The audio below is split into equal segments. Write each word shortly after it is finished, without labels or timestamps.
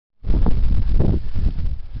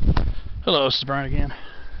Hello, this is Brian again.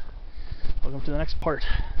 Welcome to the next part.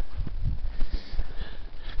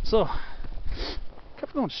 So,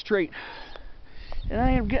 kept going straight, and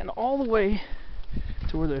I am getting all the way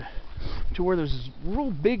to where there's this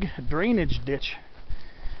real big drainage ditch.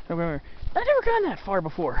 I've never gone that far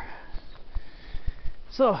before.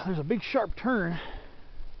 So there's a big sharp turn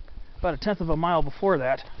about 1/10 of a mile before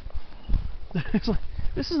that. It's like,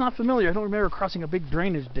 this is not familiar. I don't remember crossing a big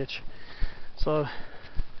drainage ditch. So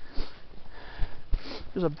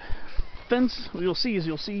there's a fence. What you'll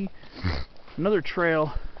see another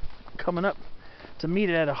trail coming up to meet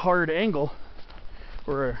it at a hard angle,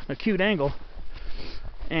 or an acute angle,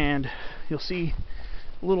 and you'll see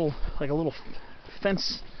a little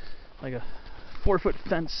fence, like a 4-foot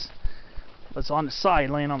fence that's on the side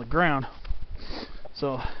laying on the ground.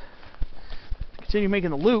 So to continue making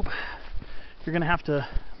the loop, you're gonna have to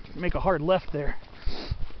make a hard left there.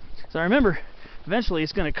 So I remember eventually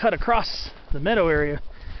it's gonna cut across the meadow area,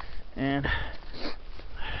 and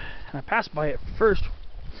I passed by it first,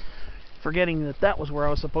 forgetting that that was where I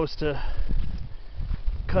was supposed to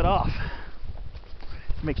cut off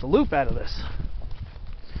to make the loop out of this.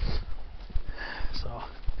 So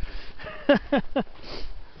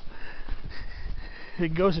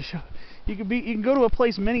it goes to show you can go to a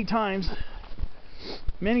place many times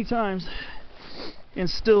and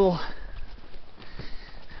still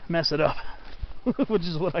mess it up, which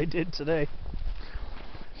is what I did today.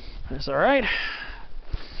 That's alright,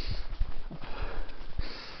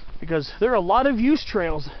 because there are a lot of use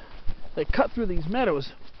trails that cut through these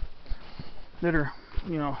meadows that are,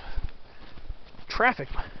 well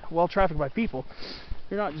trafficked by people.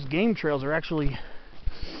 They're not just game trails, they're actually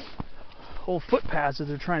whole footpaths that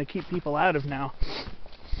they're trying to keep people out of now.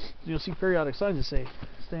 You'll see periodic signs that say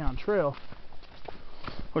stay on trail,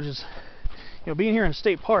 which is, being here in a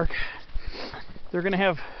state park, they're going to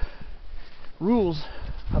have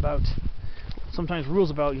sometimes rules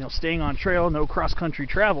about staying on trail, no cross-country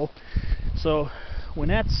travel. So when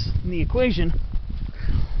that's in the equation,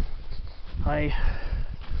 I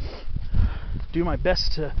do my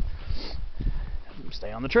best to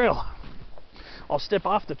stay on the trail. I'll step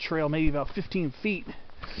off the trail maybe about 15 feet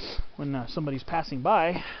when somebody's passing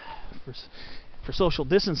by for social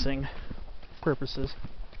distancing purposes.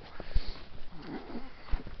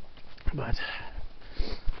 But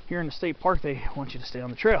here in the state park, they want you to stay on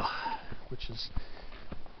the trail, which is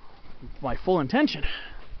my full intention.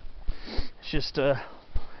 It's just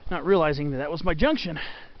not realizing that was my junction,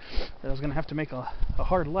 that I was going to have to make a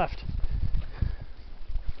hard left.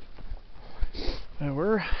 And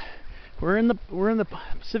we're in the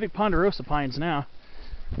Pacific Ponderosa Pines now.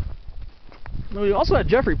 We also had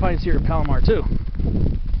Jeffrey pines here at Palomar too.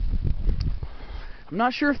 I'm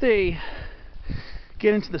not sure if they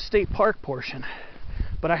get into the state park portion,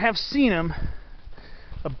 but I have seen them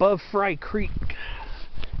above Fry Creek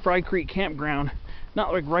campground.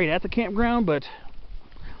 Not like right at the campground, but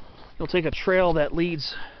you'll take a trail that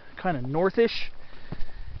leads kind of northish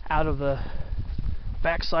out of the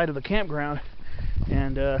backside of the campground,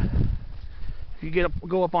 and if you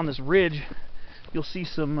go up on this ridge, you'll see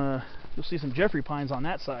some Jeffrey pines on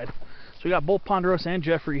that side. So we got both Ponderosa and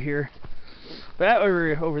Jeffrey here. But that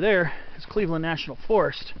area over there is Cleveland National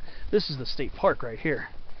Forest. This is the state park right here.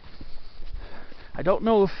 I don't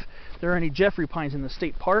know if there are any Jeffrey pines in the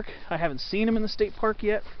state park. I haven't seen them in the state park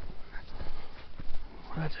yet.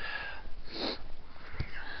 But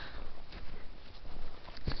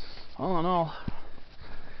all in all,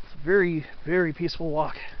 it's a very, very peaceful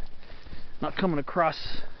walk. Not coming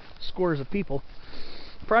across scores of people.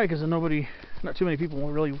 Probably because not too many people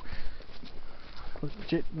really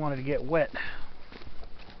legit wanted to get wet.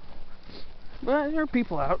 But there are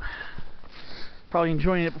people out, probably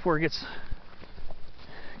enjoying it before it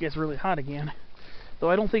gets really hot again.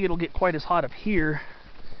 Though I don't think it'll get quite as hot up here.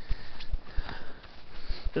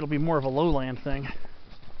 It'll be more of a lowland thing.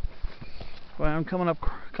 Well, I'm coming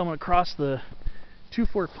across the Two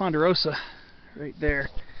Fork Ponderosa right there.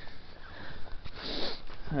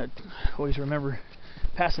 I always remember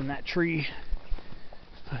passing that tree.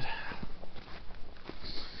 But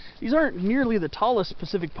these aren't nearly the tallest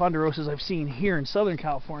Pacific Ponderosas I've seen here in Southern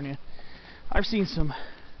California. I've seen some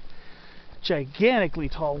gigantically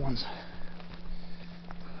tall ones.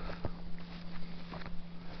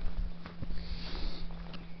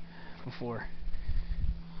 Before.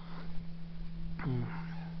 Oh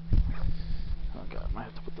God, I might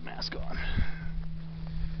have to put the mask on.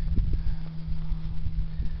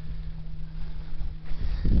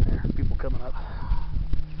 There, people coming up.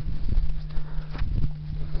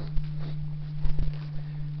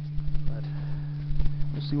 But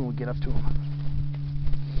we'll see when we get up to them.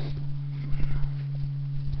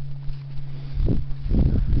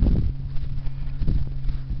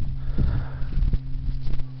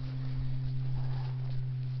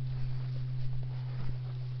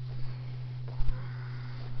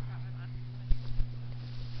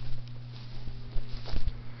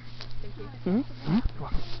 You're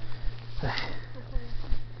welcome.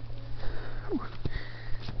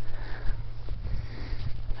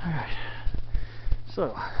 Alright.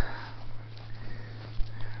 So,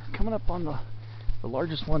 coming up on the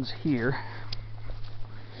largest ones here.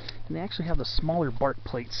 And they actually have the smaller bark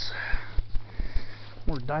plates.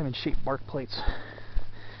 More diamond-shaped bark plates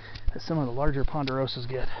that some of the larger ponderosas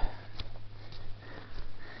get.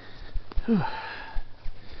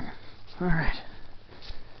 Alright.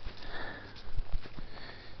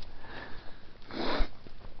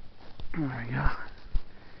 There we go.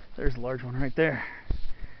 There's a large one right there.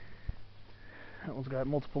 That one's got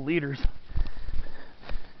multiple leaders.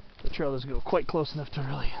 The trail doesn't go quite close enough to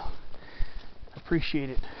really appreciate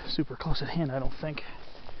it super close at hand, I don't think.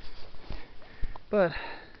 But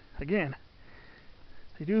again,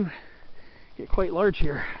 they do get quite large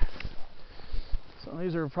here. Some of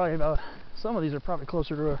these are probably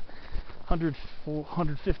closer to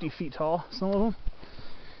 150 feet tall, some of them.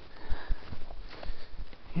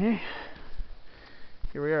 Okay,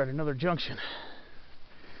 here we are at another junction.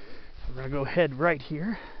 We're going to go head right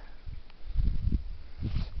here.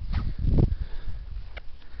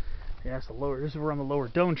 Yeah, it's we're on the lower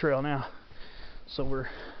Doane Trail now. So we're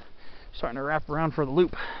starting to wrap around for the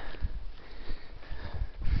loop.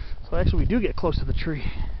 So actually we do get close to the tree.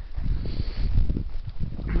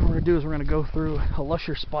 What we're going to do is we're going to go through a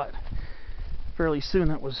lusher spot fairly soon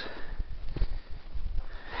that was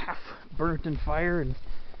half burnt in fire and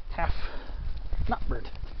half not burnt.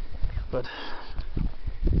 But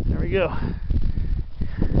there we go.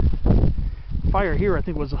 Fire here, I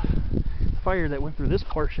think, was a fire that went through this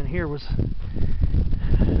portion here was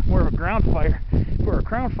more of a ground fire. If it were a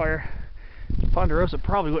ground fire, Ponderosa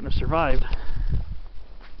probably wouldn't have survived.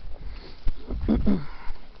 So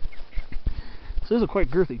this is a quite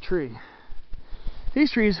girthy tree.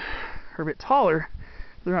 These trees are a bit taller,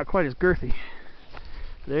 but they're not quite as girthy.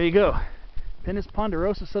 There you go. Pinus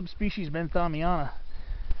ponderosa subspecies benthamiana.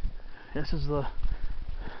 This is the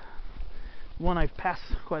one I've passed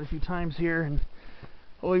quite a few times here and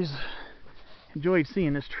always enjoyed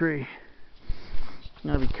seeing this tree.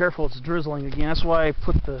 You gotta be careful, it's drizzling again. That's why I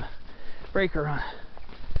put the breaker on.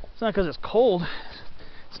 It's not because it's cold.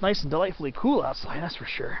 It's nice and delightfully cool outside, that's for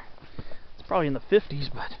sure. It's probably in the 50s,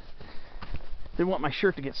 but I didn't want my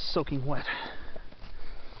shirt to get soaking wet.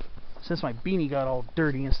 Since my beanie got all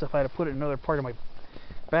dirty and stuff, I had to put it in another part of my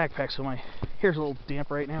backpack, so my hair's a little damp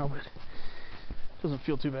right now, but it doesn't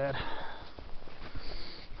feel too bad.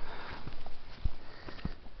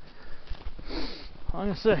 I'm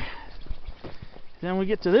gonna say, then we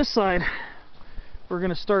get to this side, we're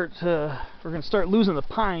gonna start losing the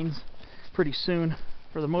pines pretty soon,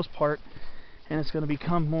 for the most part, and it's gonna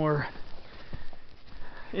become more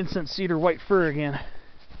Incense-Cedar white fir again.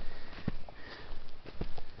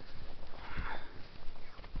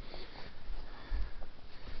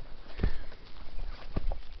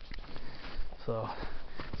 So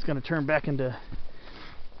it's going to turn back into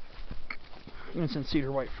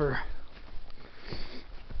Incense-Cedar white fir.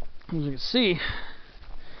 As you can see,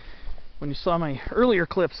 when you saw my earlier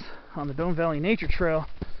clips on the Doane Valley Nature Trail,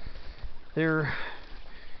 there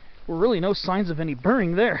were really no signs of any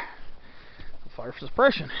burning there. Fire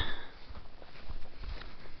suppression.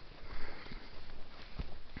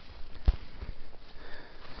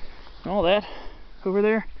 All that over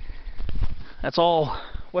there, that's all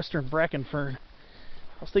western bracken fern.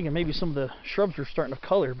 I was thinking maybe some of the shrubs were starting to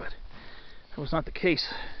color, but that was not the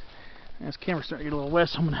case. And this camera's starting to get a little wet,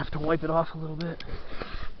 so I'm going to have to wipe it off a little bit.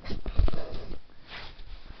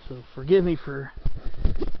 So forgive me for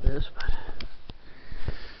this, but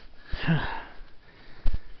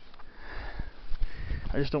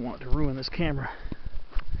I just don't want it to ruin this camera.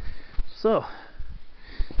 So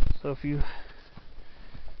if you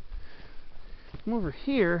come over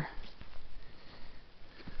here,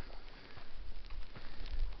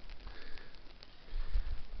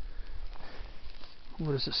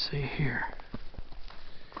 what does it say here?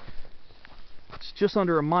 It's just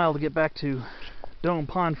under a mile to get back to Doane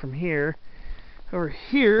Pond from here. Over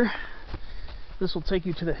here, this will take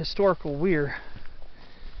you to the historical weir.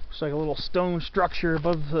 Looks like a little stone structure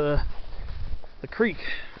above the creek.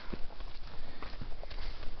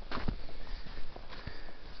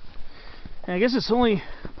 And I guess it's only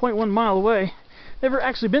 0.1 mile away. Never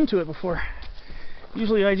actually been to it before.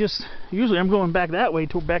 Usually I'm going back that way,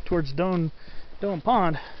 back towards Doane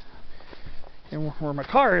Pond, and where my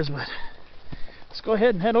car is, but let's go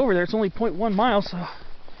ahead and head over there. It's only 0.1 miles, so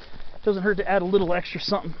it doesn't hurt to add a little extra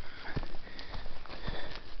something.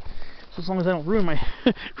 So as long as I don't ruin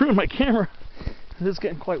my camera, it's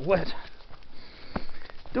getting quite wet.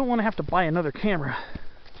 Don't want to have to buy another camera.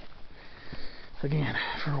 again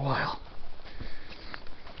for a while.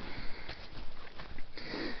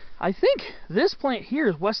 I think this plant here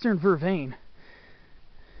is Western Vervain.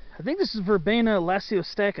 I think this is Verbena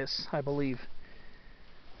lasiostachys, I believe.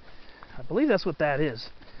 I believe that's what that is.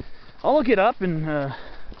 I'll look it up and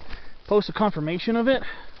post a confirmation of it,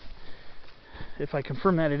 if I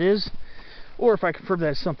confirm that it is, or if I confirm that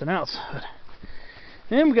it's something else. But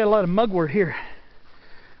then we got a lot of mugwort here.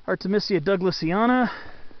 Artemisia douglasiana.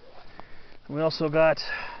 We also got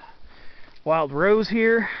wild rose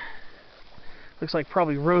here. Looks like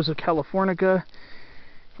probably Rosa californica.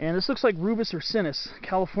 And this looks like Rubus ursinus,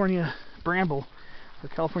 California bramble, or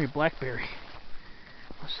California blackberry.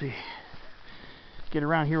 Let's see. Get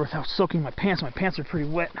around here without soaking my pants. My pants are pretty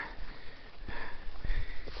wet.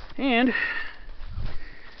 And,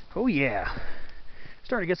 oh yeah,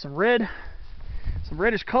 starting to get some red, some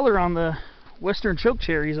reddish color on the western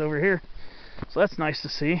chokecherries over here. So that's nice to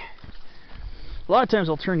see. A lot of times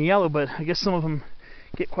they'll turn yellow, but I guess some of them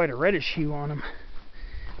get quite a reddish hue on them,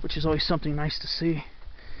 which is always something nice to see.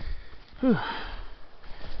 Whew.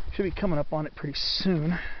 Should be coming up on it pretty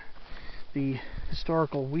soon. The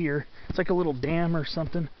historical Weir. It's like a little dam or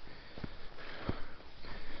something.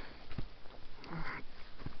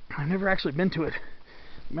 I've never actually been to it.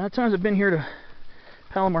 The amount of times I've been here to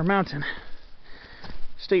Palomar Mountain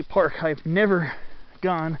State Park, I've never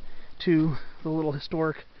gone to the little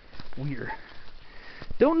historic Weir.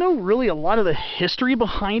 Don't know really a lot of the history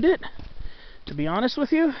behind it, to be honest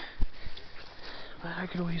with you. But I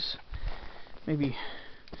could always maybe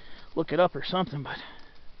look it up or something, but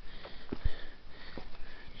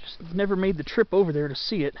just never made the trip over there to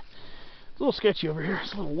see it. It's a little sketchy over here.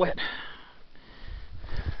 It's a little wet.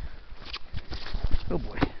 Oh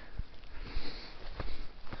boy.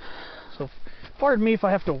 So pardon me if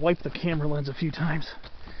I have to wipe the camera lens a few times.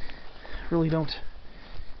 Really don't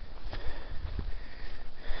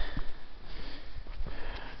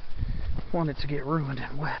want it to get ruined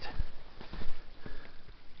and wet.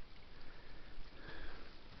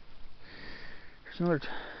 There's another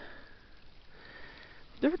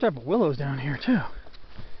different type of willows down here too.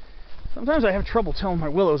 Sometimes I have trouble telling my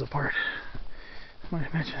willows apart. I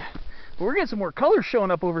might mention that. But we're getting some more colors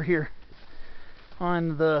showing up over here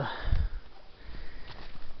on the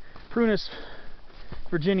Prunus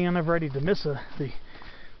virginiana variety demissa, the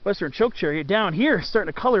western chokecherry. Down here it's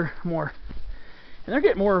starting to color more, and they're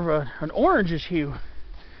getting more of an orangish hue,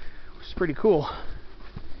 which is pretty cool.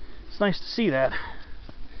 It's nice to see that.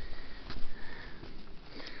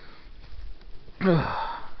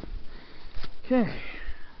 Okay,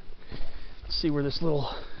 let's see where this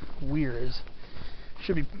little Weir is.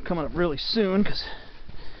 Should be coming up really soon because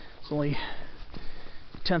it's only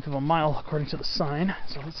 1/10 of a mile according to the sign.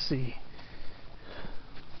 So let's see.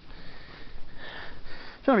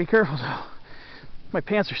 Trying to be careful though. My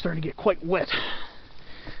pants are starting to get quite wet.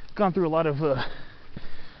 Gone through a lot of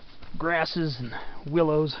grasses and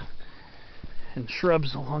willows and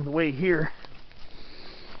shrubs along the way here.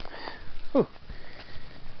 Oh.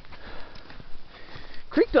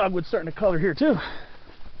 Creek dogwood's starting to color here too,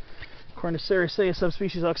 according to Sericea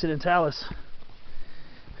subspecies occidentalis.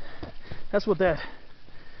 That's what that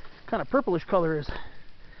kind of purplish color is.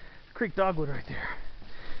 Creek dogwood right there.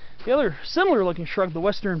 The other similar looking shrub, the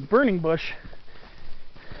western burning bush,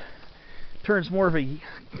 turns more of a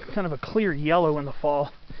kind of a clear yellow in the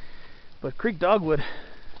fall, but creek dogwood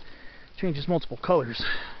changes multiple colors.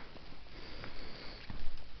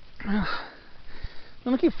 I'm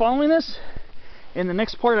gonna keep following this. In the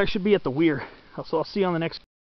next part I should be at the Weir, so I'll see you on the next